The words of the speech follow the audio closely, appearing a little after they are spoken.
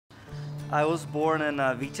I was born in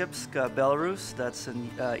Vitebsk, Belarus. That's in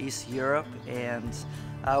East Europe, and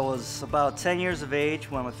I was about 10 years of age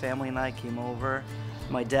when my family and I came over.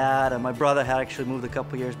 My dad and my brother had actually moved a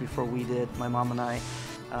couple years before we did, my mom and I.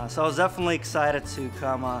 So I was definitely excited to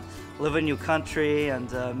come live in a new country and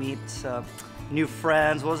meet new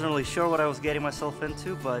friends. Wasn't really sure what I was getting myself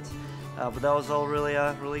into, but that was all really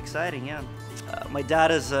exciting, yeah. My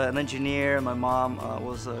dad is an engineer, and my mom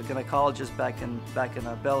was a gynecologist back in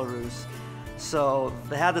Belarus. So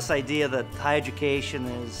they had this idea that higher education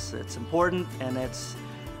it's important, and it's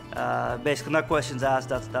basically no questions asked.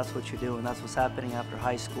 That's what you do, and that's what's happening after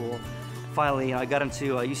high school. Finally, I got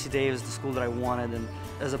into UC Davis, the school that I wanted, and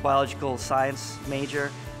as a biological science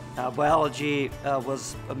major. Biology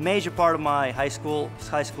was a major part of my high school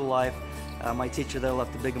life. My teacher there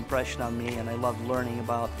left a big impression on me, and I loved learning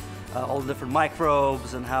about all the different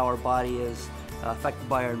microbes and how our body is affected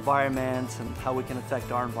by our environment and how we can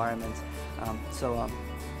affect our environment.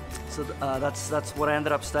 That's what I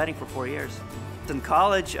ended up studying for 4 years. In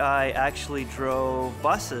college, I actually drove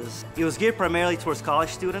buses. It was geared primarily towards college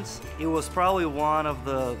students. It was probably one of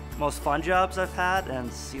the most fun jobs I've had,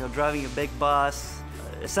 and driving a big bus.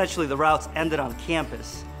 Essentially, the routes ended on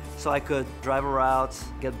campus, so I could drive a route,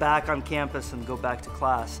 get back on campus, and go back to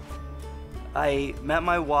class. I met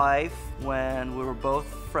my wife when we were both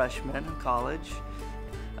freshmen in college.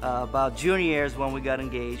 About junior year is when we got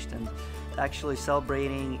engaged, and actually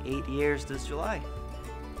celebrating 8 years this July.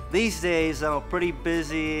 These days, I'm a pretty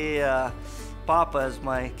busy papa, as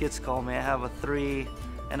my kids call me. I have a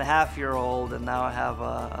 3.5-year-old, and now I have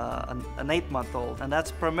an 8-month-old. And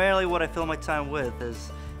that's primarily what I fill my time with,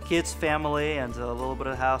 is kids, family, and a little bit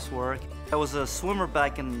of housework. I was a swimmer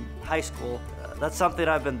back in high school. That's something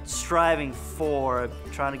I've been striving for,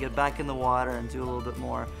 trying to get back in the water and do a little bit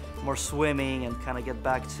more swimming and kind of get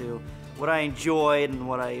back to what I enjoyed and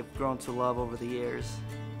what I've grown to love over the years.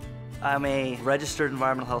 I'm a registered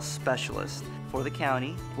environmental health specialist for the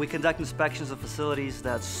county. We conduct inspections of facilities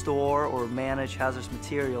that store or manage hazardous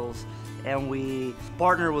materials, and we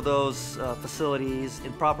partner with those facilities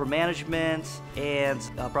in proper management and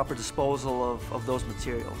proper disposal of those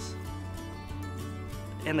materials.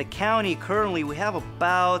 In the county, currently, we have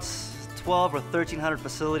about 12 or 1,300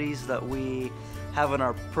 facilities that we have in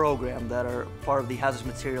our program that are part of the hazardous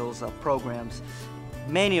materials programs.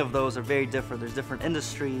 Many of those are very different. There's different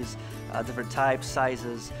industries, different types,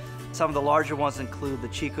 sizes. Some of the larger ones include the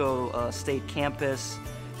Chico State Campus,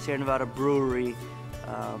 Sierra Nevada Brewery,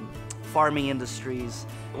 farming industries.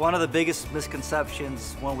 One of the biggest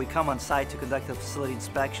misconceptions when we come on site to conduct a facility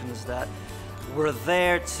inspection is that we're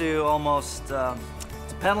there to almost to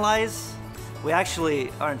penalize.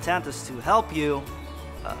 Our intent is to help you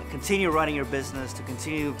continue running your business, to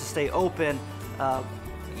continue to stay open.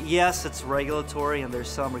 Yes, it's regulatory and there's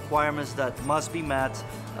some requirements that must be met,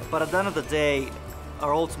 but at the end of the day,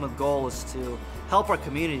 our ultimate goal is to help our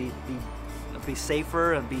community be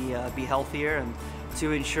safer and be healthier, and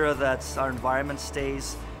to ensure that our environment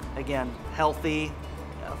stays, again, healthy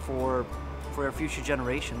for our future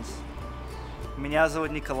generations. Меня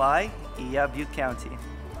зовут Nikolay, и я Butte County.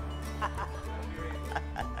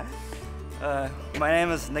 My name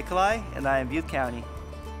is Nikolay, and I am Butte County.